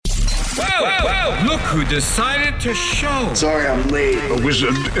who decided to show. Sorry I'm late. A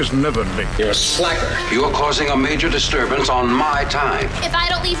wizard is never late. You're a slacker. You're causing a major disturbance on my time. If I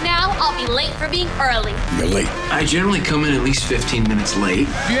don't leave now, I'll be late for being early. You're late. I generally come in at least 15 minutes late.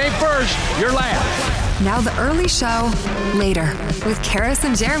 If you ain't first, you're last. Now the early show, later, with Karis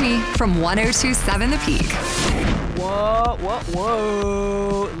and Jeremy from 102.7 The Peak. Whoa.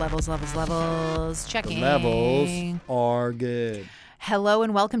 Levels. Checking. The levels are good. Hello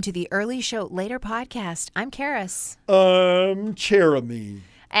and welcome to the Early Show Later podcast. I'm Karis. Jeremy.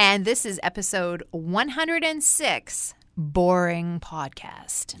 And this is episode 106, Boring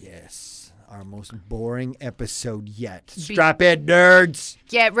Podcast. Yes, our most boring episode yet. Strap in, nerds.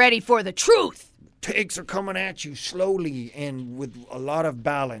 Get ready for the truth. Takes are coming at you slowly and with a lot of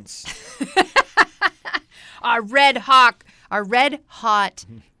balance. Our red hot,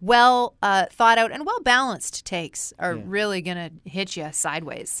 well thought out and well balanced takes are really going to hit you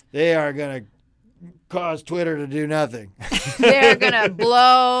sideways. They are going to cause Twitter to do nothing. They're going to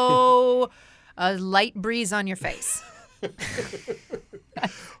blow a light breeze on your face.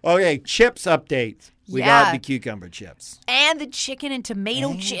 Okay, chips update. We got the cucumber chips. And the chicken and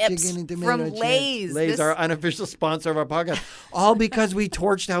tomato chips from Lay's. Lay's, our unofficial sponsor of our podcast. All because we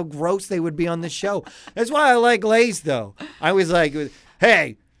torched how gross they would be on the show. That's why I like Lay's, though. I was like,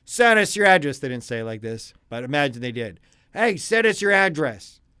 hey, send us your address. They didn't say it like this, but imagine they did. Hey, send us your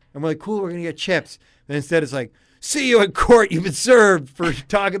address. And we're like, cool, we're going to get chips. And instead it's like, see you in court. You've been served for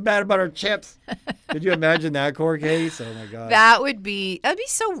talking bad about our chips. Could you imagine that court case? Oh, my God. That'd be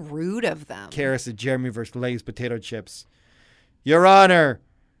so rude of them. Karis and Jeremy versus Lay's potato chips. Your Honor.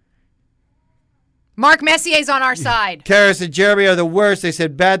 Mark Messier's on our side. Karis and Jeremy are the worst. They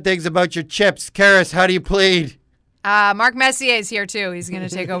said bad things about your chips. Karis, how do you plead? Mark Messier's here, too. He's going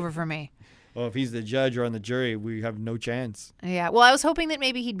to take over for me. Well, if he's the judge or on the jury, we have no chance. Yeah. Well, I was hoping that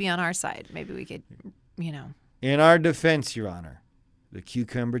maybe he'd be on our side. Maybe we could, In our defense, Your Honor, the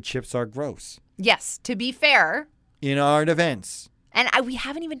cucumber chips are gross. Yes, to be fair. In our defense. And we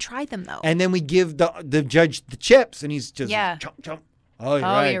haven't even tried them, though. And then we give the judge the chips, and he's just chomp.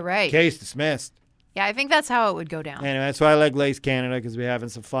 Oh, you're right. Case dismissed. Yeah, I think that's how it would go down. Anyway, that's why I like Lay's Canada, because we're having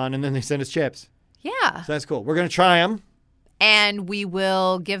some fun, and then they send us chips. Yeah. So that's cool. We're going to try them. And we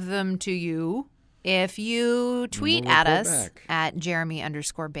will give them to you if you tweet at us at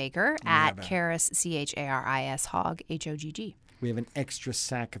Jeremy_Baker, at Karis, Charis, Hogg, Hogg. We have an extra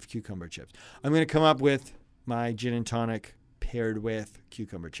sack of cucumber chips. I'm going to come up with my gin and tonic paired with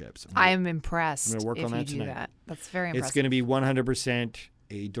cucumber chips. I'm impressed. I'm going to work on that if you do tonight. that. That's very impressive. It's going to be 100%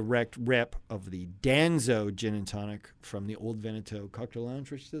 a direct rip of the Danzo gin and tonic from the old Veneto Cocktail Lounge,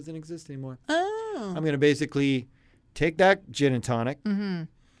 which doesn't exist anymore. Oh. I'm going to basically take that gin and tonic,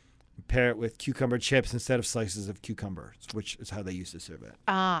 pair it with cucumber chips instead of slices of cucumber, which is how they used to serve it.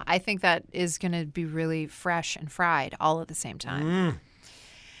 I think that is going to be really fresh and fried all at the same time.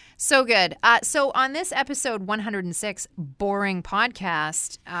 So good. So on this episode 106, Boring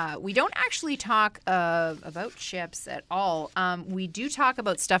Podcast, we don't actually talk about chips at all. We do talk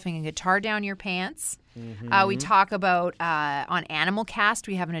about stuffing a guitar down your pants. We talk about, on Animalcast,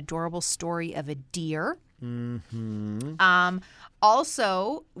 we have an adorable story of a deer.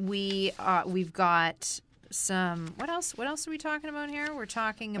 Also, we've got some. What else are we talking about here? We're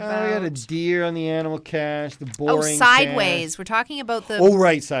talking about. We got a deer on the Animalcast. The boring. Sideways. Cast. We're talking about the. Oh,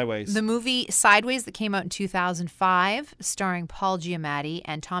 right, Sideways. The movie Sideways that came out in 2005, starring Paul Giamatti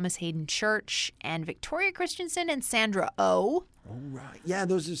and Thomas Hayden Church and Victoria Christensen and Sandra Oh. Oh, right. Yeah,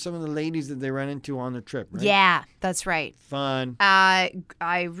 those are some of the ladies that they ran into on the trip, right? Yeah, that's right. Fun. I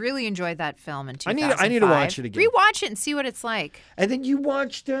really enjoyed that film in 2005. I need to watch it again. Rewatch it and see what it's like. And then you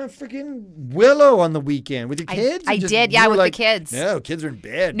watched freaking Willow on the weekend with your kids? I did, yeah, with the kids. No, kids are in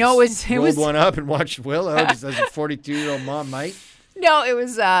bed. No, it was one up and watched Willow just as a 42-year-old mom might. No, it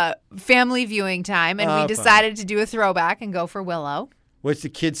was family viewing time, and we decided to do a throwback and go for Willow. What's the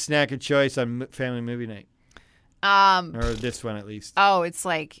kids' snack of choice on family movie night? Or this one at least. Oh, it's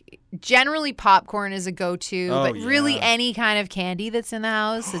like generally popcorn is a go-to, but really any kind of candy that's in the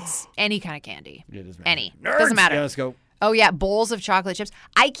house. It's any kind of candy. It doesn't matter. Any. Nerds. Doesn't matter. Yeah, let's go. Oh, yeah, bowls of chocolate chips.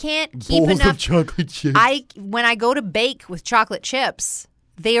 I can't keep bowls enough. Of chocolate chips. When I go to bake with chocolate chips,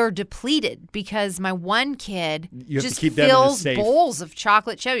 they are depleted because my one kid just fills bowls of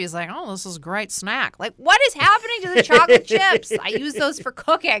chocolate chips. He's like, oh, this is a great snack. Like, what is happening to the chocolate chips? I use those for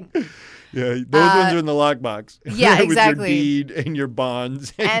cooking. Yeah, those ones are in the lockbox. Yeah, With exactly. your deed and your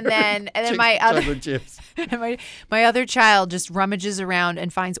bonds. And then my other chips. And my other child just rummages around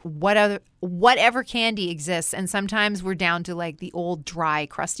and finds whatever candy exists. And sometimes we're down to like the old dry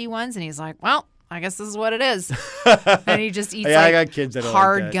crusty ones. And he's like, well, I guess this is what it is. And he just eats I got kids that are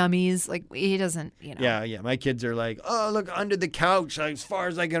hard like that. gummies. Like he doesn't, Yeah. My kids are like, oh, look, under the couch as far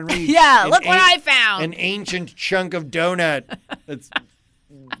as I can reach. Yeah, look what I found. An ancient chunk of donut that's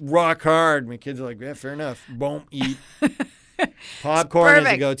rock hard. My kids are like, yeah, fair enough. Won't eat. Popcorn is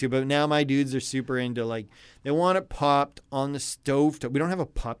a go-to, but now my dudes are super into they want it popped on the stove. We don't have a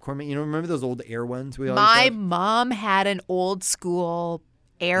popcorn. Remember those old air ones we always My had? mom had an old school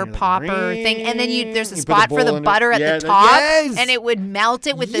air Like, popper thing, and then there's a you put spot the for the bowl in it. butter at Yeah, the top, yes! and it would melt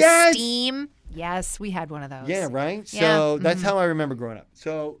it with the Yes! steam. Yes, we had one of those. Yeah, right? Yeah. So that's how I remember growing up.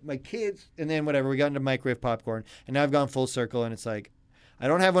 So my kids, and then whatever, we got into microwave popcorn, and now I've gone full circle, and it's like, I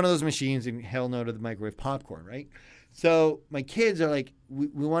don't have one of those machines, and hell no to the microwave popcorn, right? So my kids are like, we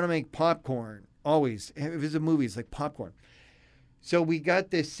want to make popcorn always. If it's a movie, it's like popcorn. So we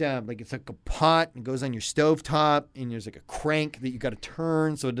got this, it's like a pot, and it goes on your stovetop, and there's like a crank that you got to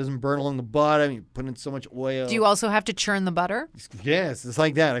turn so it doesn't burn along the bottom. You put in so much oil. Do you also have to churn the butter? Yes, it's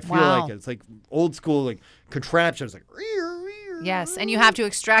like that. I feel Wow. like it. It's like old school, contraption. It's like, Yes, and you have to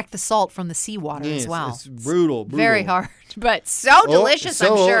extract the salt from the seawater as well. It's brutal. Very hard, but so delicious,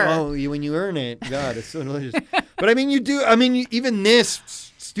 I'm sure. When you earn it, God, it's so delicious. But I mean, even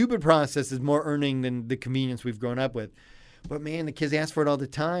this stupid process is more earning than the convenience we've grown up with. But man, the kids ask for it all the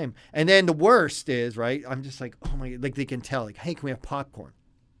time. And then the worst is, right, I'm just like, oh my, they can tell, hey, can we have popcorn?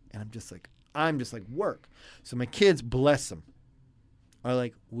 And I'm just like, work. So my kids, bless them, are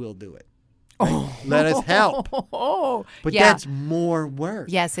like, we'll do it. Right? Let us help. But that's more work.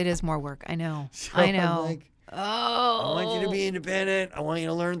 Yes, it is more work. I know. So I know. I'm like, I want you to be independent. I want you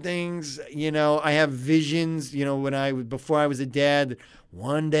to learn things. I have visions, before I was a dad,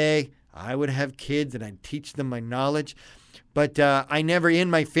 one day I would have kids and I'd teach them my knowledge. But I never, in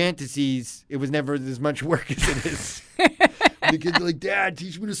my fantasies, it was never as much work as it is. The kids are like, Dad,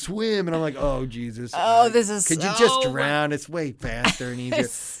 teach me to swim. And I'm like, oh, Jesus. Oh, this is Could you just drown? It's way faster and easier.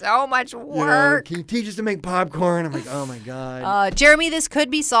 It's so much work. Can you teach us to make popcorn? I'm like, oh, my God. Jeremy, this could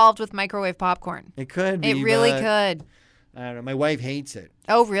be solved with microwave popcorn. It could be. It really but could. I don't know. My wife hates it.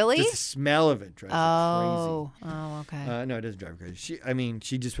 Oh, really? Just the smell of it drives her crazy. Oh, okay. No, it doesn't drive her crazy.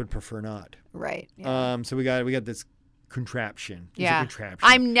 She just would prefer not. Right. Yeah. So we got this contraption. It's a Yeah. contraption.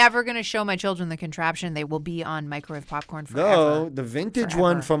 I'm never going to show my children the contraption. They will be on microwave popcorn forever. No, the vintage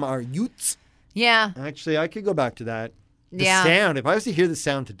one from our youths. Yeah. Actually, I could go back to that. The Yeah. sound. If I was to hear the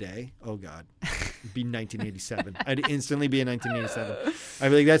sound today, oh God, it'd be 1987. I'd instantly be in 1987. I'd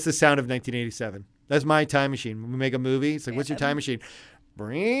be like, that's the sound of 1987. That's my time machine. When we make a movie, it's like, what's your time machine?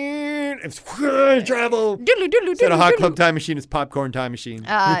 It's travel. Instead of hot club time machine, it's popcorn time machine.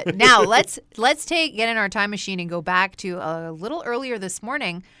 Now let's get in our time machine and go back to a little earlier this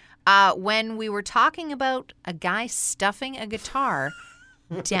morning when we were talking about a guy stuffing a guitar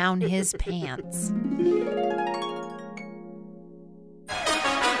down his pants.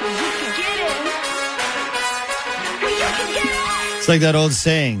 It's like that old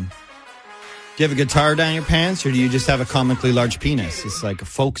saying. Do you have a guitar down your pants, or do you just have a comically large penis? It's like a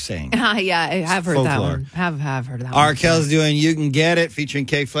folk saying. Yeah, I have heard that Folklore. one. Have heard that one. R. Kel's doing You Can Get It, featuring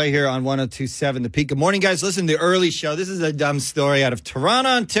Kay Flay here on 102.7 The Peak. Good morning, guys. Listen to the early show. This is a dumb story out of Toronto,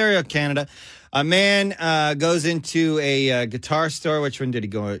 Ontario, Canada. A man goes into a guitar store. Which one did he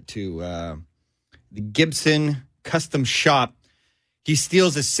go to? The Gibson Custom Shop. He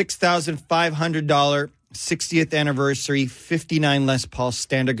steals a $6,500 60th anniversary 59 Les Paul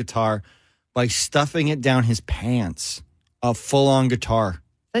standard guitar by stuffing it down his pants. A full-on guitar.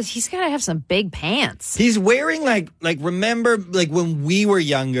 He's got to have some big pants. He's wearing remember when we were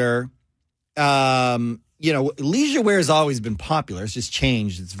younger, leisure wear has always been popular. It's just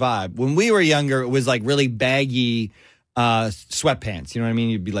changed its vibe. When we were younger, it was really baggy sweatpants. You know what I mean?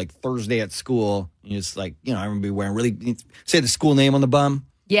 You'd be like Thursday at school. And it's I remember wearing really, say the school name on the bum.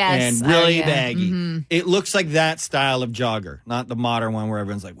 Yes. And really yeah. baggy. Mm-hmm. It looks like that style of jogger, not the modern one where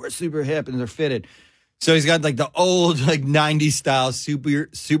everyone's like, we're super hip and they're fitted. So he's got the old 90s style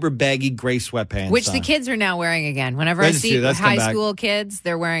super baggy gray sweatpants. Which on. the kids are now wearing again. Whenever I see high school kids,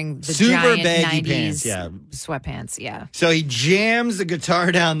 they're wearing the super giant baggy 90s pants, yeah. sweatpants. Yeah. So he jams the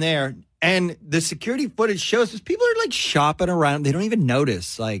guitar down there, and the security footage shows people are shopping around. They don't even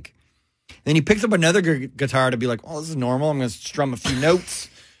notice. Then he picks up another guitar to be like, oh, this is normal. I'm going to strum a few notes.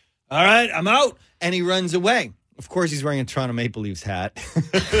 All right, I'm out. And he runs away. Of course, he's wearing a Toronto Maple Leafs hat.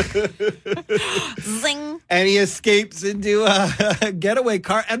 Zing. And he escapes into a getaway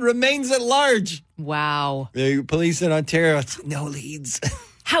car and remains at large. Wow. The police in Ontario, no leads.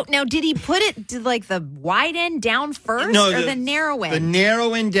 Now, did he put it the wide end down first or the narrow end? The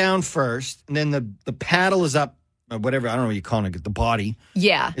narrow end down first, and then the paddle is up whatever, I don't know what you call it, the body.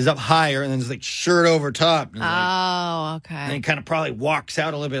 Yeah. Is up higher, and then there's like shirt over top. And Okay. And he kind of probably walks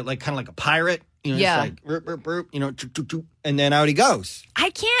out a little bit, like kind of like a pirate. You know, Yeah. Just like, burp, burp, burp, you know, choop, choop, choop, and then out he goes. I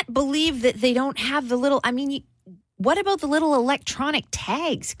can't believe that they don't have the little, what about the little electronic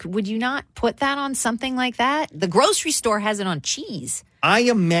tags? Would you not put that on something like that? The grocery store has it on cheese. I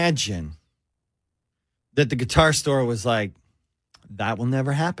imagine that the guitar store was like, that will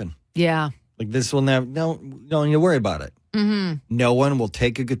never happen. Yeah. Like, this will never, don't need to worry about it. Mm-hmm. No one will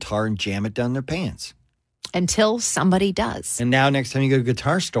take a guitar and jam it down their pants. Until somebody does. And now next time you go to a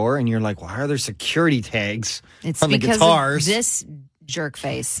guitar store and you're like, why are there security tags It's on the because guitars? of this jerk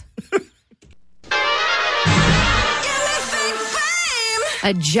face.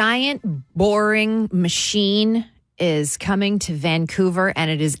 A giant boring machine is coming to Vancouver,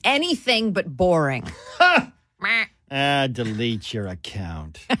 and it is anything but boring. Delete your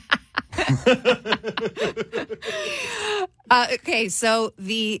account. Okay, so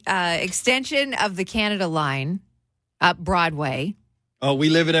the extension of the Canada Line up Broadway. Oh, we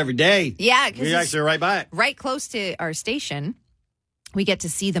live it every day. Yeah, because We actually are right by it. right close to our station. We get to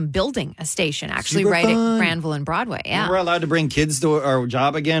see them building a station, actually, Super right fun. at Granville and Broadway. Yeah. We're allowed to bring kids to our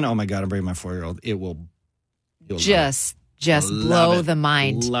job again. Oh my God, I'm bringing my 4-year-old. You'll Just love blow it. the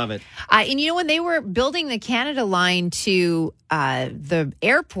mind. Love it. And you know, when they were building the Canada Line to the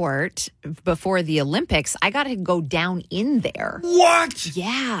airport before the Olympics, I got to go down in there. What?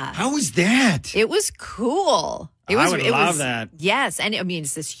 Yeah. How was that? It was cool. It I was, would love that. Yes. And I mean,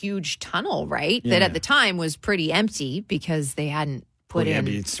 it's this huge tunnel, right? Yeah. That at the time was pretty empty because they hadn't put in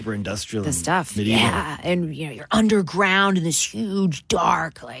It's super industrial. the and stuff. medieval. Yeah. And, you know, you're underground in this huge,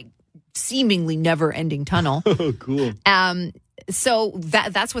 dark, like seemingly never ending tunnel. Oh, cool. So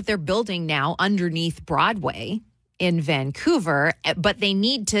that's what they're building now underneath Broadway in Vancouver. But they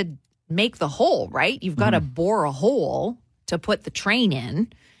need to make the hole, right? You've got to bore a hole to put the train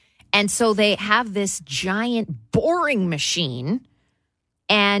in. And so they have this giant boring machine,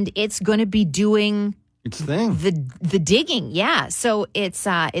 and it's going to be doing It's a thing. the digging. Yeah. So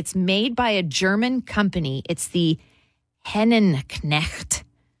it's made by a German company. It's the Hennenknecht,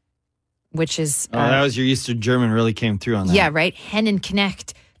 which is That was your Eastern German really came through on that. yeah, right.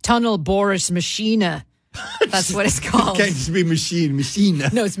 Hennenknecht Tunnelbohrmaschine. That's what it's called. Can't just be machine.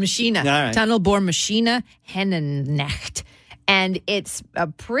 No, it's Maschine. All right. Tunnelbohrmaschine Hennenknecht. And it's a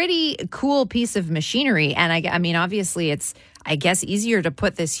pretty cool piece of machinery. And I mean, obviously, it's, I guess, easier to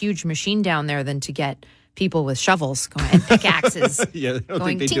put this huge machine down there than to get people with shovels going and pickaxes. Yeah, I don't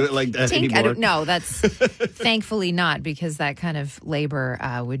going think they do it like that tink. anymore. I don't know. That's thankfully not, because that kind of labor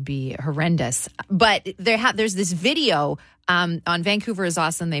would be horrendous. But there's this video on Vancouver is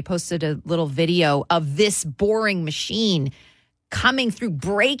Awesome. They posted a little video of this boring machine coming through,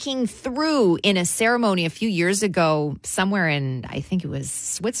 breaking through in a ceremony a few years ago, somewhere in, I think it was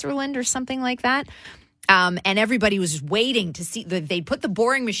Switzerland or something like that. And everybody was waiting to see they put the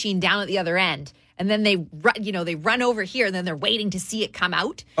boring machine down at the other end. And then they run over here, and then they're waiting to see it come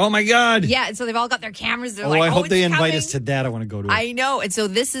out. Oh my God. Yeah, and so they've all got their cameras. They're I hope it's they invite coming. us to that. I want to go to it. I know. And so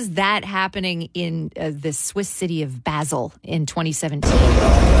this is that happening in the Swiss city of Basel in 2017. Here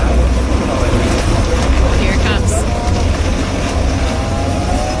it comes.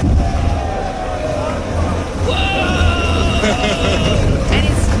 And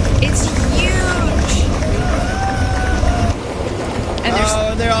it's huge.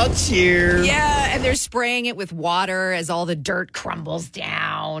 And they're all cheers. yeah, and they're spraying it with water as all the dirt crumbles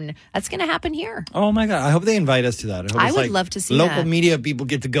down. That's going to happen here. Oh my God. I hope they invite us to that. hope I it's would like love to see local that. media people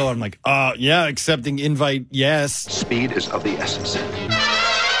get to go. I'm like, yeah, accepting invite, yes. Speed is of the essence.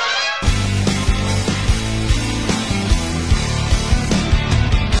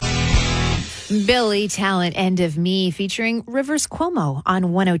 Billy Talent, End of Me, featuring Rivers Cuomo on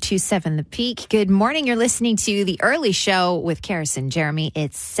 102.7 The Peak. Good morning. You're listening to The Early Show with Karis and Jeremy.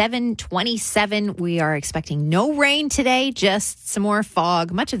 It's 7:27. We are expecting no rain today, just some more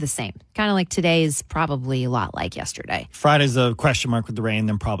fog, much of the same. Kind of like today is probably a lot like yesterday. Friday's a question mark with the rain,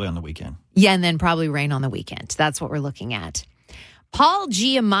 then probably on the weekend. Yeah, and then probably rain on the weekend. That's what we're looking at. Paul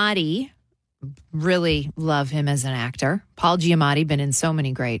Giamatti, really love him as an actor. Paul Giamatti, been in so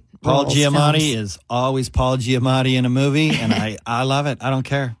many great Paul roles, Giamatti films. is always Paul Giamatti in a movie, and I love it. I don't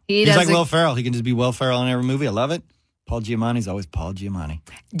care. He's does like a- Will Ferrell. He can just be Will Ferrell in every movie. I love it. Paul Giamatti's always Paul Giamatti.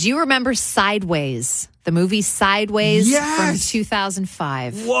 Do you remember Sideways? The movie Sideways from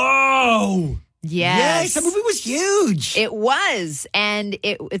 2005. Whoa! Yes. That movie was huge. It was. And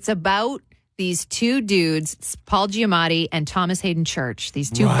it's about these two dudes, it's Paul Giamatti and Thomas Hayden Church, these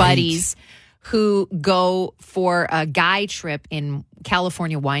two Right. buddies who go for a guy trip in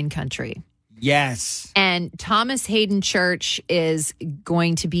California wine country. Yes. And Thomas Hayden Church is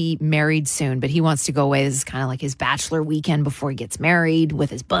going to be married soon, but he wants to go away. This is kind of like his bachelor weekend before he gets married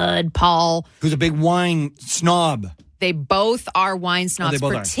with his bud, Paul. Who's a big wine snob. They both are wine snobs, they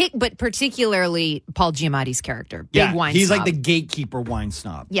both are. But particularly Paul Giamatti's character. Big wine he's snob. like the gatekeeper wine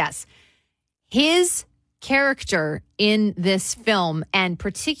snob. Yes. His character in this film, and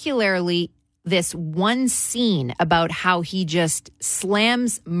particularly this one scene about how he just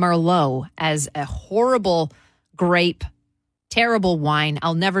slams Merlot as a horrible grape, terrible wine.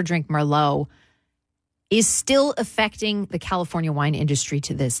 I'll never drink Merlot, is still affecting the California wine industry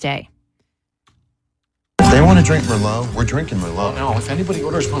to this day. If they want to drink Merlot, we're drinking Merlot. No, if anybody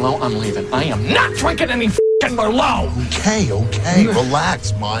orders Merlot, I'm leaving. I am not drinking any f***ing Merlot. Okay.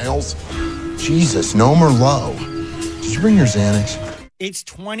 Relax, Miles. Jesus, no Merlot. Did you bring your Xanax? It's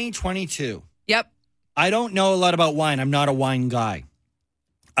 2022. Yep. I don't know a lot about wine. I'm not a wine guy.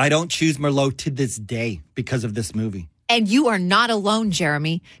 I don't choose Merlot to this day because of this movie. And you are not alone,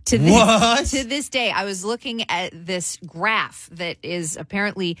 Jeremy. To this day, I was looking at this graph that is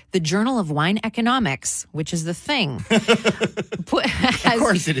apparently the Journal of Wine Economics, which is the thing. Of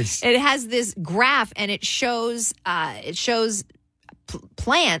course it is. It has this graph, and it shows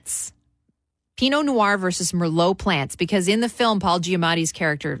plants, Pinot Noir versus Merlot plants, because in the film, Paul Giamatti's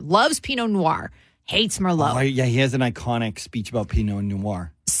character loves Pinot Noir, hates Merlot. Oh, yeah, he has an iconic speech about Pinot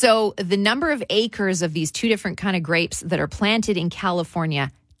Noir. So the number of acres of these two different kind of grapes that are planted in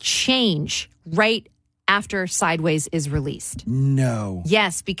California change right after Sideways is released. No.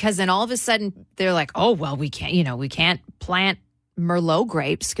 Yes, because then all of a sudden they're like, oh, well, we can't plant Merlot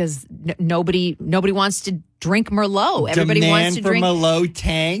grapes because nobody wants to drink Merlot. Everybody wants to drink Merlot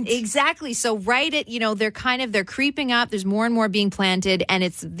tanks. Exactly. So right at, they're creeping up. There's more and more being planted, and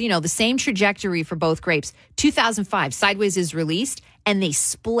it's, the same trajectory for both grapes. 2005, Sideways is released, and they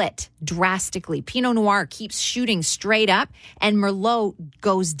split drastically. Pinot Noir keeps shooting straight up, and Merlot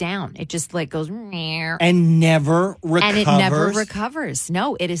goes down. It just goes and never recovers. And it never recovers.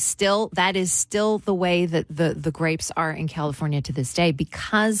 No, that is still the way that the grapes are in California to this day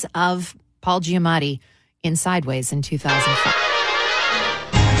because of Paul Giamatti in Sideways in 2005.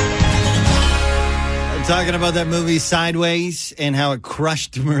 Talking about that movie Sideways and how it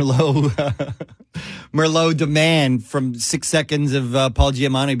crushed Merlot demand from 6 seconds of Paul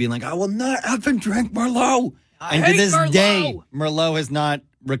Giamatti being like, I will not effing drink Merlot. And to this day, Merlot has not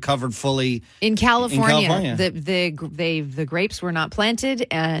recovered fully in California. The grapes were not planted,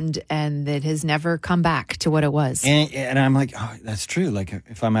 and it has never come back to what it was. And I'm like, oh, that's true. Like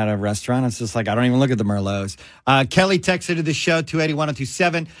if I'm at a restaurant, it's just like I don't even look at the Merlots. Kelly texted to the show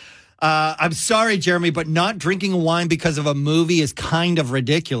 280-1027. I'm sorry, Jeremy, but not drinking wine because of a movie is kind of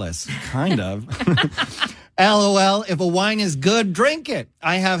ridiculous. Kind of. LOL. If a wine is good, drink it.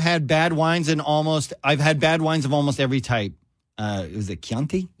 I've had bad wines of almost every type. Was it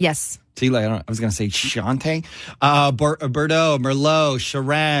Chianti? Yes. See, I was going to say Chianti. Bordeaux, Merlot,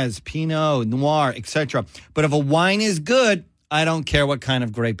 Shiraz, Pinot Noir, etc. But if a wine is good, I don't care what kind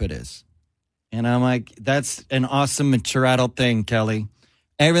of grape it is. And I'm like, that's an awesome mature adult thing, Kelly.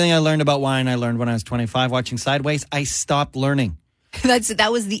 Everything I learned about wine, I learned when I was 25 watching Sideways. I stopped learning.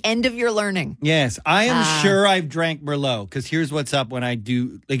 That was the end of your learning. Yes. I am sure I've drank Merlot because here's what's up when I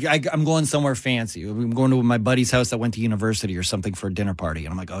do. I'm going somewhere fancy. I'm going to my buddy's house that went to university or something for a dinner party.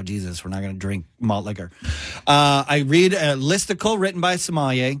 And I'm like, oh, Jesus, we're not going to drink malt liquor. I read a listicle written by a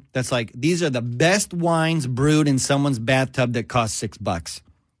sommelier that's like, these are the best wines brewed in someone's bathtub that cost $6.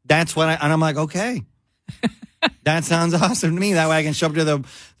 That's what and I'm like, okay. That sounds awesome to me. That way I can show up to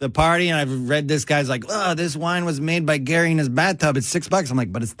the party and I've read this guy's like, oh, this wine was made by Gary in his bathtub. It's $6. I'm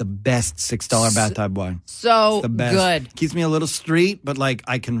like, but it's the best $6 bathtub wine. So the best. Good. Keeps me a little street, but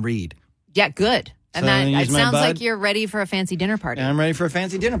I can read. Yeah, good. And it sounds like you're ready for a fancy dinner party. I'm ready for a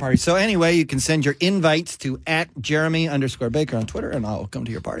fancy dinner party. So anyway, you can send your invites to @Jeremy_Baker on Twitter and I'll come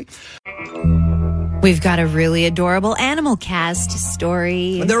to your party. We've got a really adorable Animalcast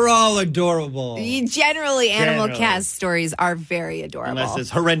story. They're all adorable. Generally, Animalcast stories are very adorable. Unless it's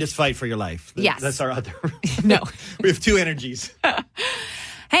horrendous fight for your life. Yes. That's our other. No. We have two energies.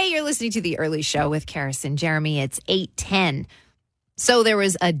 Hey, you're listening to The Early Show with Karis and Jeremy. It's 8:10. So there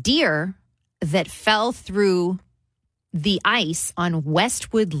was a deer that fell through the ice on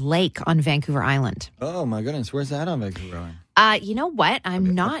Westwood Lake on Vancouver Island. Oh, my goodness. Where's that on Vancouver Island? You know what?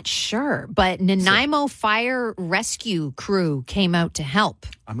 I'm not sure. But Nanaimo Fire Rescue Crew came out to help.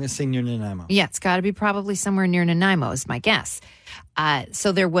 I'm going to say near Nanaimo. Yeah, it's got to be probably somewhere near Nanaimo is my guess.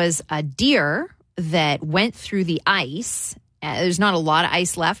 So there was a deer that went through the ice There's not a lot of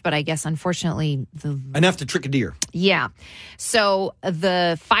ice left, but I guess unfortunately enough to trick a deer. Yeah. So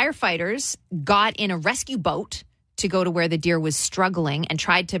the firefighters got in a rescue boat to go to where the deer was struggling and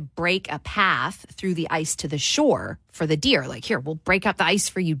tried to break a path through the ice to the shore for the deer. Like, here, we'll break up the ice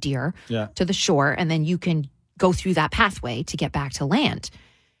for you, deer, to the shore, and then you can go through that pathway to get back to land.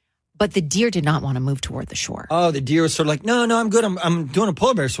 But the deer did not want to move toward the shore. Oh, the deer was sort of like, no, I'm good. I'm doing a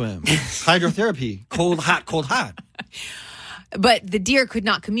polar bear swim. Hydrotherapy. Cold, hot, cold, hot. But the deer could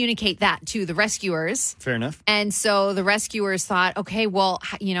not communicate that to the rescuers. Fair enough. And so the rescuers thought, okay, well,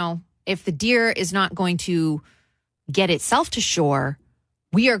 if the deer is not going to get itself to shore,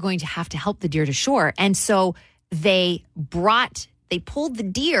 we are going to have to help the deer to shore. And so they pulled the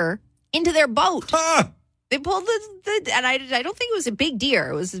deer into their boat. Ah! They pulled and I don't think it was a big deer.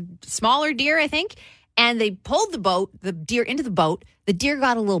 It was a smaller deer, I think. And they pulled the deer into the boat. The deer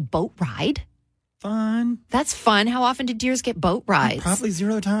got a little boat ride. Fun. That's fun. How often do deers get boat rides? Probably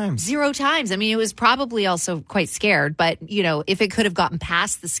 0 times. 0 times. I mean, it was probably also quite scared, but, if it could have gotten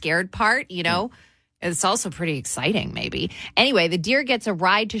past the scared part, it's also pretty exciting, maybe. Anyway, the deer gets a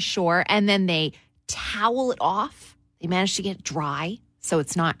ride to shore, and then they towel it off. They manage to get it dry, so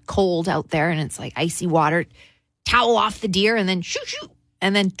it's not cold out there, and it's like icy water. Towel off the deer, and then shoot,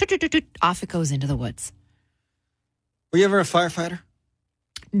 and then off it goes into the woods. Were you ever a firefighter?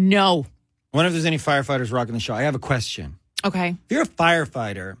 No. I wonder if there's any firefighters rocking the show. I have a question. Okay. If you're a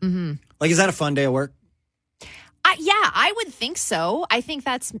firefighter, is that a fun day of work? Yeah, I would think so. I think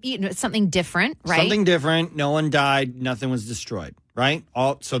that's something different, right? Something different. No one died. Nothing was destroyed, right?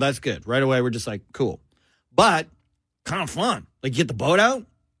 So that's good. Right away, we're just like, cool. But kind of fun. Like, get the boat out?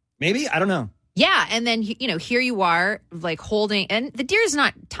 Maybe? I don't know. Yeah, and then, here you are, like, holding, and the deer's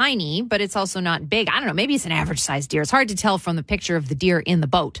not tiny, but it's also not big. I don't know, maybe it's an average-sized deer. It's hard to tell from the picture of the deer in the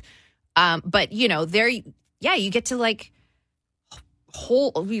boat. But, there, you get to, like,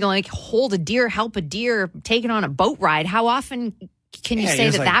 hold a deer, help a deer, take it on a boat ride. How often can you say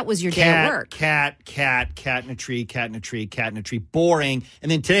that was your day at work? Cat in a tree, cat in a tree, cat in a tree. Boring.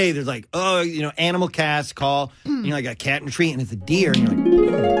 And then today there's like, Animalcast call. Like a cat in a tree, and it's a deer. And you're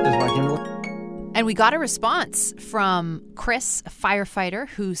like, that's why I came to work. And we got a response from Chris, a firefighter,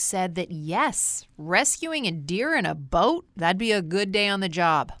 who said that, yes, rescuing a deer in a boat, that'd be a good day on the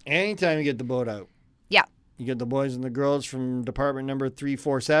job. Anytime you get the boat out. Yeah. You get the boys and the girls from department number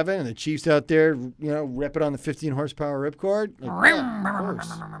 347, and the chief's out there, rip it on the 15 horsepower ripcord.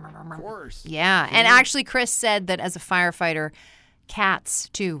 Of course. Yeah. And actually, Chris said that as a firefighter, cats,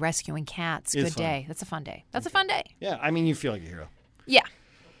 too, rescuing cats, good day. That's a fun day. That's a fun day. Yeah. I mean, you feel like a hero. Yeah.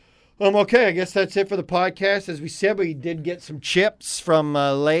 Okay, I guess that's it for the podcast. As we said, we did get some chips from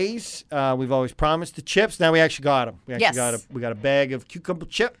Lay's. We've always promised the chips. Now we actually got them. We got a bag of cucumber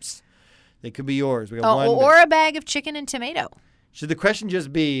chips. They could be yours. We got one. Or a bag of chicken and tomato. Should the question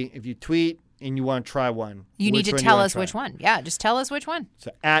just be, if you tweet and you want to try one, you need to tell us which one. Yeah, just tell us which one. So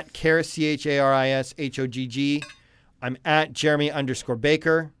at Charis, CHARISHOGG. I'm at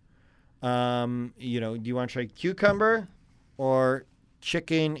Jeremy_Baker. Do you want to try cucumber or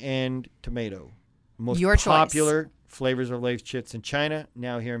chicken and tomato? Most Your popular flavors of Lay's chips in China,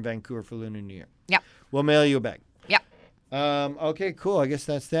 now here in Vancouver for Lunar New Year. Yep. We'll mail you a bag. Yep. Okay, cool. I guess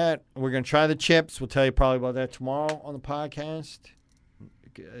that's that. We're going to try the chips. We'll tell you probably about that tomorrow on the podcast.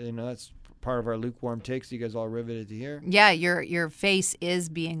 That's part of our lukewarm takes. You guys all riveted to hear. Yeah, your face is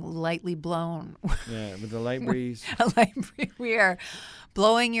being lightly blown. Yeah, with a light breeze. We are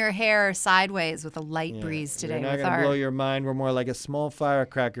blowing your hair sideways with a light breeze today. We're not going to blow your mind. We're more like a small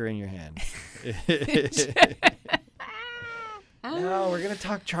firecracker in your hand. No, we're going to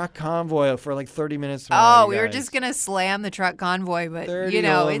talk truck convoy for like 30 minutes. We were just going to slam the truck convoy, but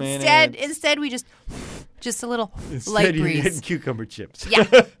instead we just a little light breeze. You're getting cucumber chips. Yeah.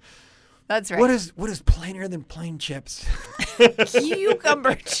 That's right. What is plainer than plain chips?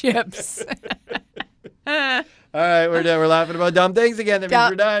 Cucumber chips. All right, we're done. We're laughing about dumb things again. That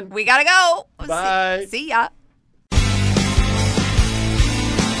means we're done. We gotta go. Bye. See ya.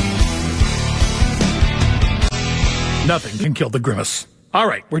 Nothing can kill the grimace. All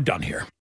right, we're done here.